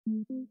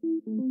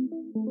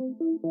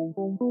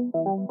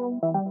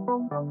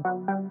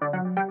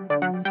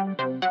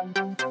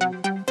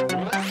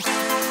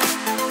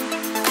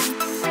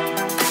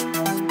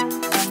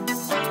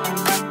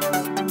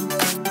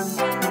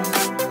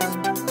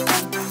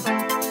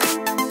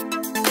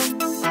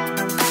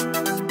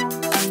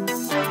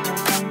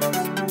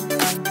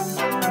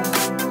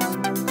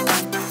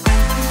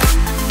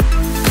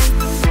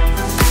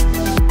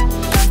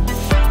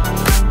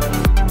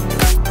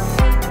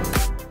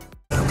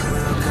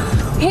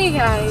Hey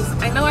guys,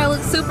 I know I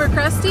look super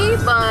crusty,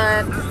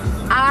 but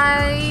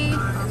I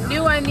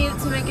knew I needed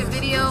to make a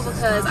video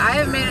because I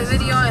haven't made a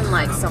video in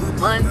like some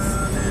months,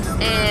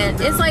 and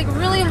it's like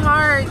really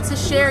hard to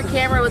share a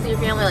camera with your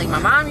family. Like my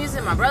mom uses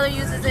it, my brother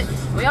uses it,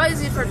 we all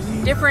use it for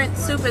different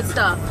stupid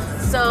stuff.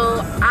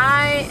 So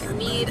I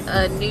need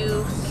a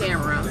new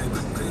camera.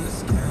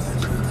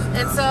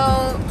 And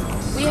so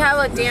we have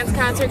a dance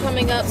concert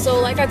coming up. So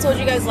like I told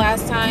you guys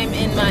last time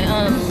in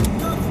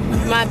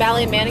my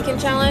ballet mannequin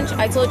challenge,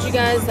 I told you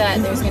guys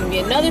that there's going to be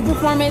another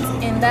performance,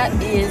 and that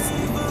is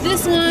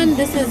this one.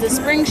 This is the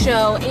spring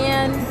show,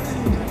 and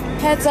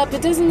heads up,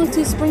 it doesn't look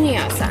too springy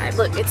outside.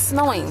 Look, it's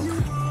snowing.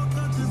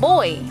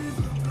 Boy,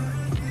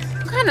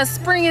 what kind of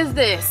spring is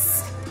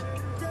this?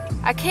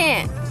 I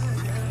can't.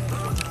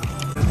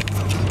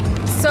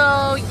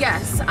 So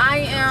yes,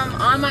 I am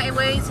on my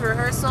way to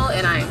rehearsal,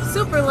 and I'm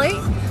super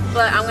late,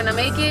 but I'm gonna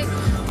make it.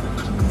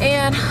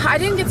 And I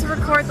didn't get to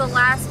record the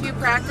last few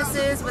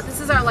practices, but this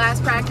is our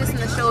last practice, and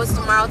the show is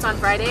tomorrow. It's on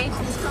Friday.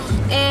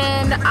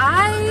 And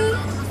I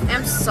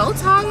am so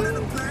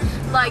tired.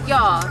 Like,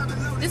 y'all,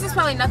 this is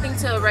probably nothing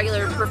to a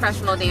regular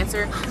professional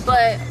dancer,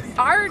 but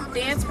our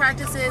dance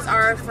practices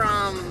are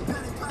from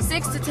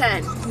 6 to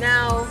 10.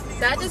 Now,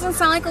 that doesn't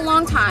sound like a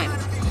long time,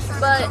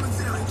 but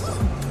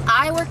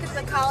I work at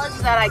the college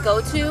that I go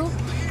to,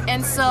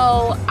 and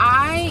so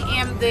I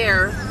am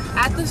there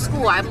at the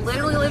school. I'm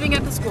literally living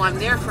at the school. I'm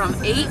there from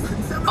 8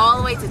 all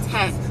the way to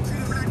 10.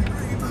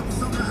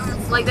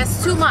 Like,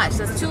 that's too much.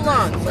 That's too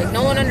long. Like,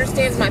 no one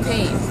understands my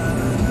pain.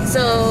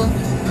 So,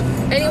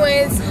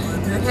 anyways,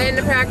 I'm heading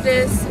to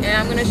practice, and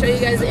I'm gonna show you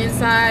guys the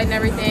inside and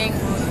everything.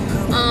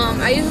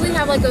 I usually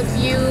have like a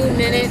few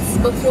minutes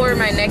before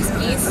my next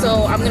piece,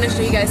 so I'm gonna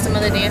show you guys some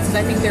of the dances.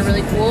 I think they're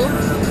really cool.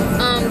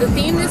 The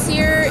theme this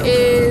year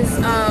is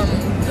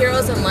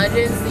Heroes and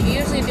Legends. They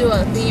usually do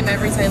a theme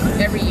every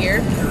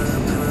year.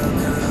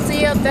 So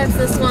yep, that's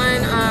this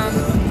one.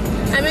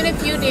 I'm in a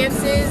few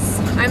dances.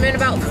 I'm in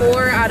about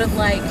 4 out of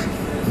like,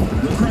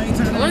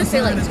 I want to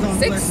say like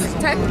 6,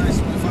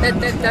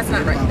 10. That's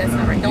not right. That's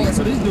not right. Don't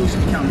listen.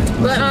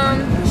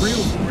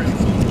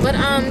 But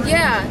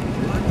yeah.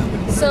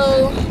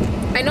 So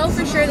I know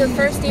for sure the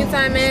first dance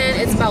I'm in,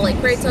 it's about like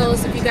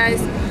Kratos. If you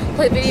guys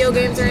play video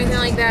games or anything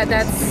like that,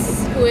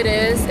 that's who it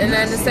is. And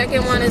then the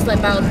second one is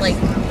about like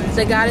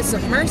the goddess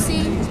of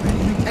mercy,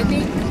 I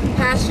think,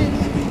 passion,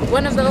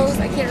 one of those.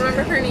 I can't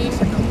remember her name.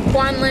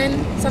 Quan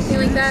Lin, something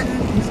like that.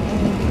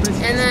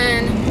 And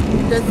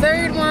then the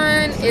third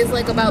one is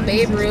like about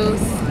Babe Ruth.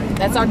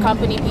 That's our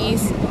company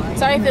piece.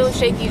 Sorry if it was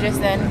shaky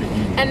just then.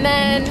 And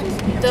then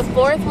the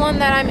fourth one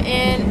that I'm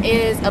in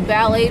is a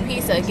ballet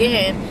piece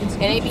again,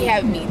 and it be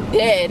having me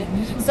dead.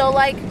 So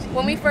like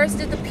when we first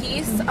did the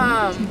piece,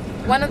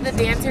 one of the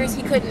dancers,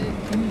 he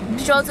couldn't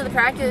show up to the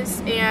practice,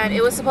 and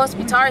it was supposed to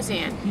be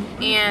Tarzan,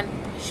 and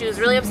she was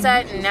really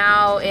upset, and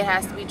now it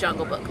has to be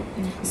Jungle Book.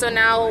 So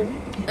now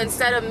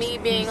instead of me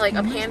being like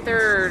a panther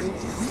or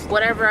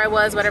whatever I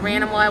was, whatever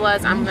animal I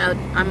was, I'm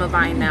a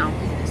vine now.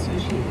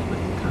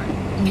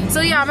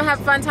 So yeah, I'm gonna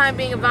have a fun time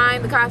being a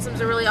vine. The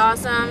costumes are really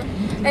awesome.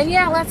 And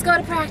yeah, let's go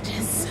to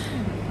practice.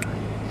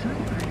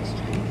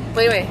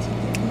 Wait.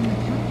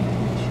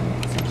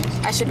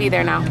 I should be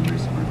there now.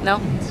 No?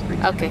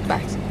 Okay,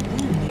 bye.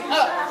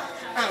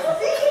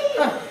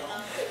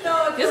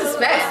 This is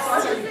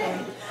fast.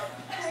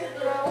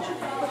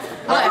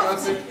 What?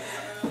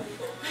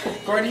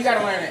 Courtney, you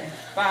gotta learn it.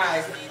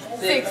 5,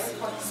 6,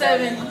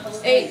 7,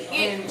 8.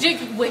 Get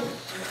jiggy with.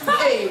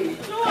 Hey.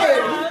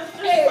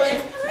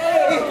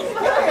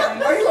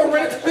 Are you gonna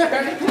run it?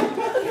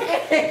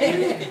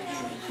 Hey.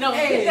 No,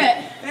 get that.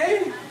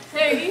 Hey.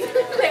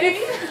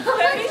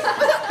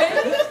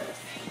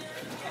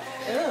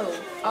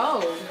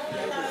 Oh.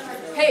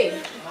 Hey.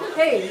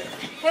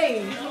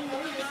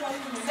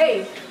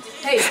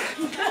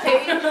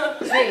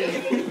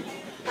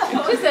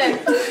 What is that?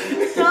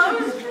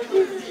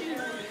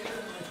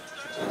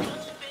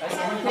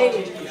 Hey.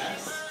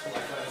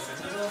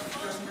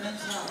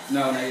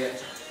 No, not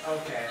yet.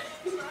 Okay.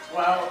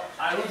 Well,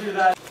 I will do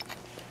that.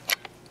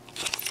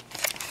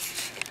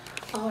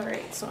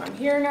 Alright, so I'm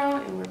here now,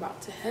 and we're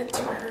about to head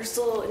to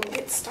rehearsal and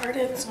get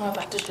started. So I'm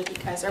about to show you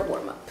guys our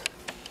warm-up.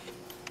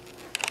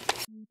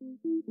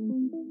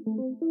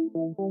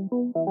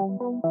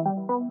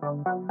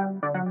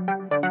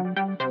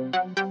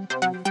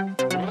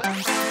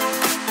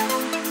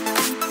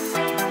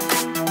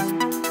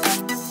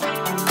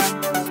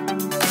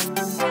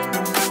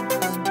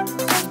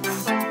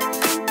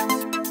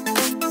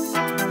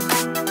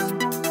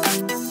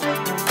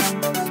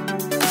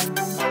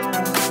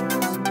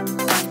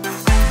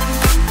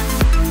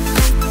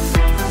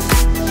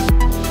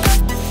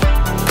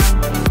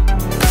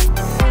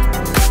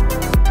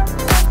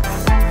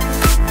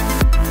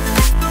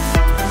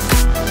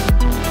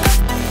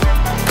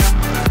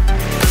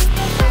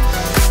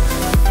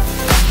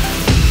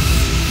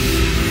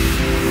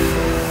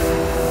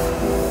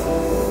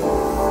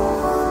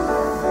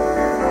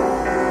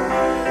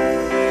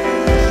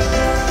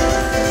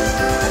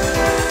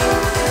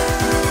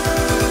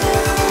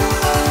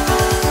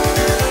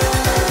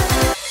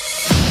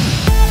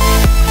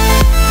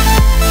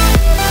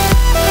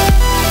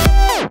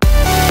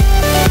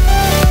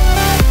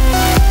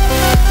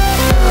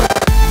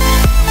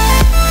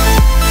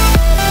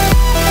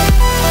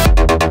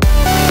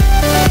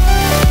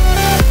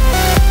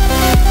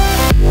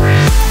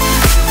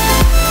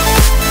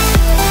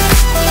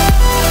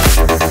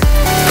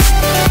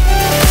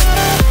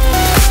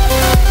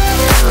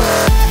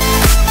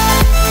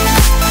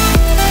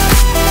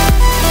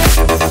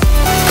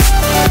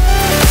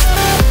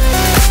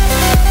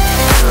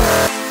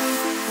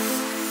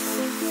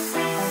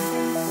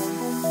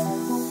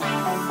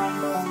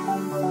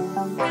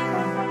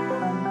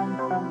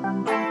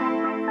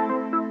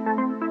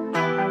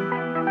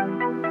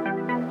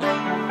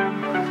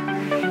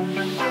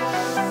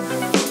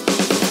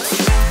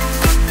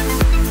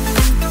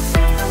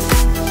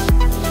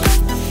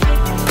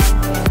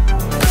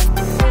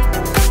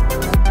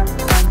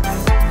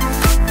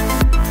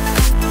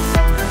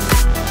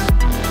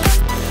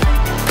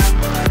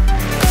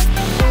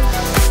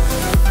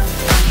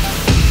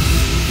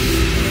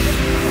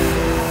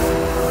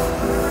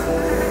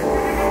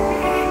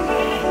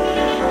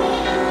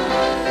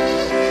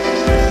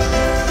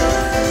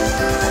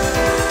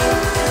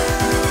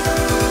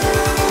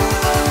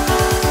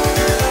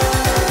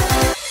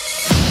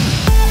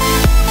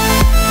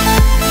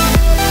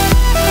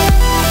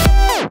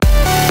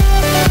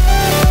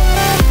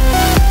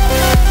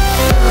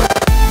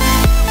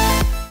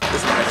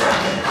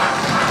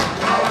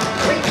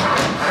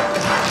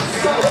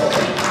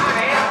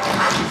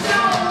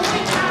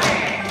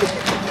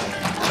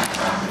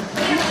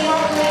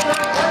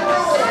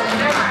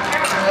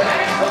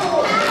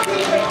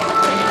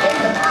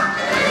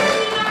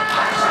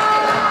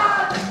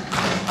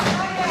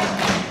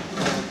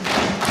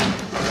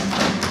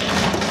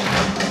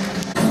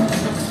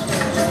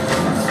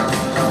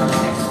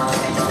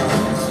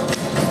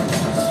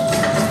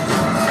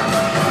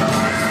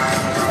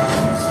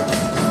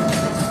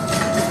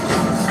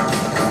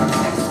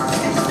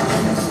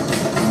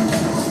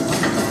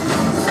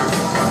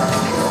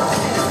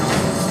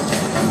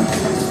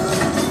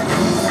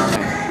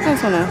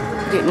 just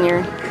want to get near.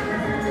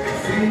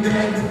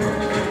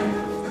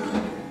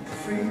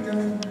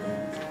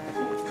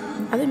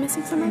 Are they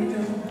missing somebody?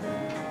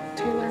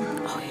 Taylor.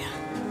 Oh yeah.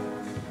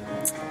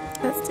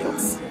 That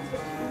stinks.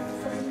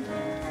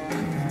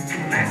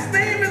 Last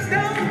name is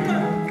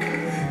dumb,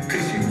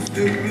 'cause you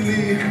still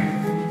believe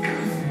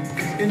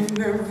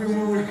in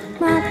everyone.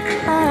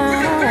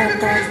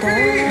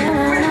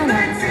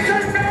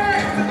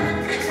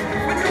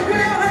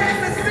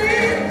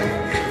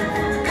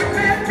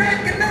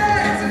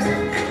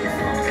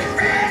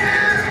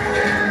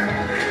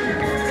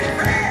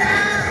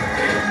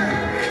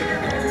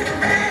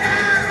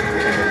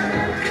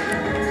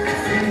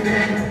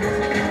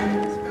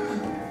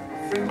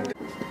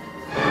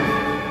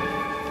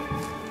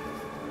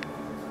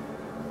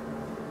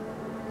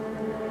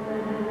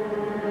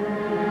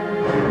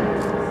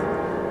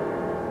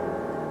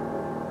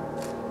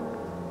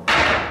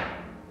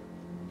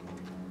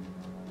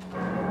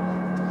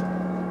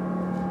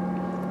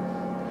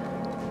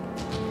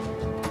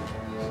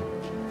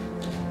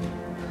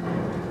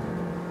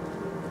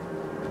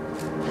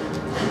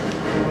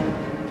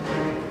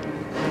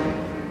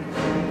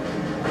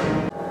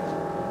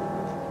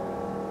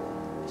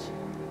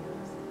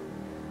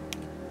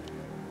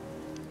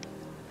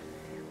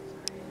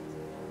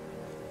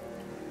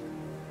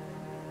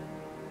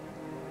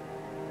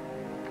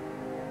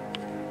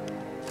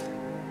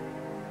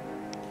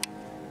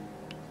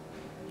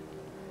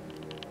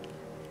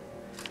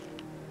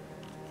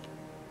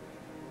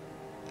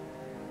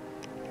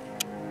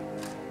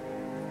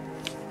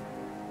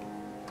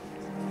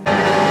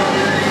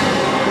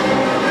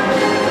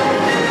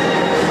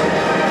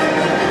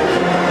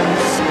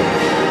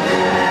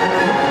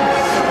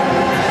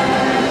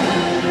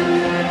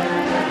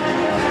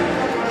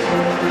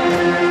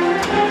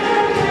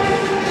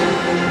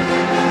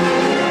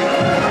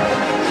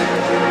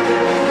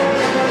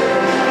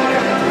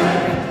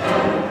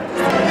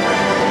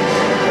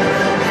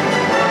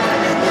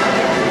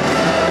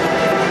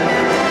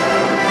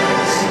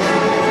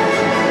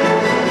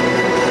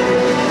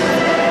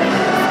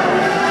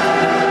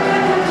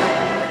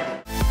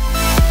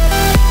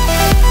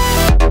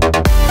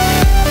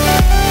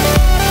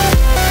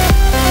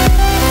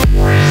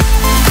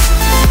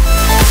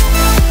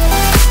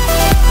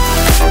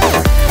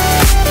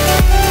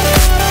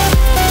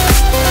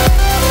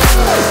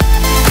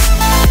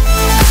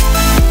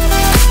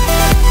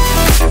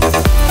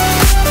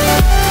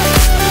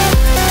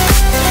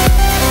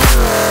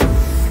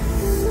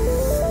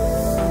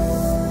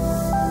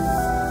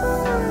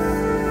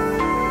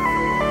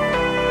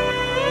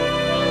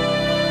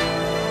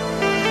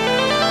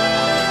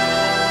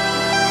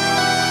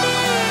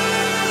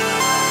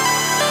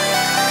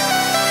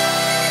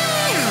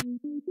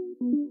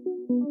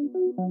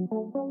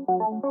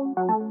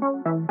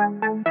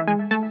 Thank you.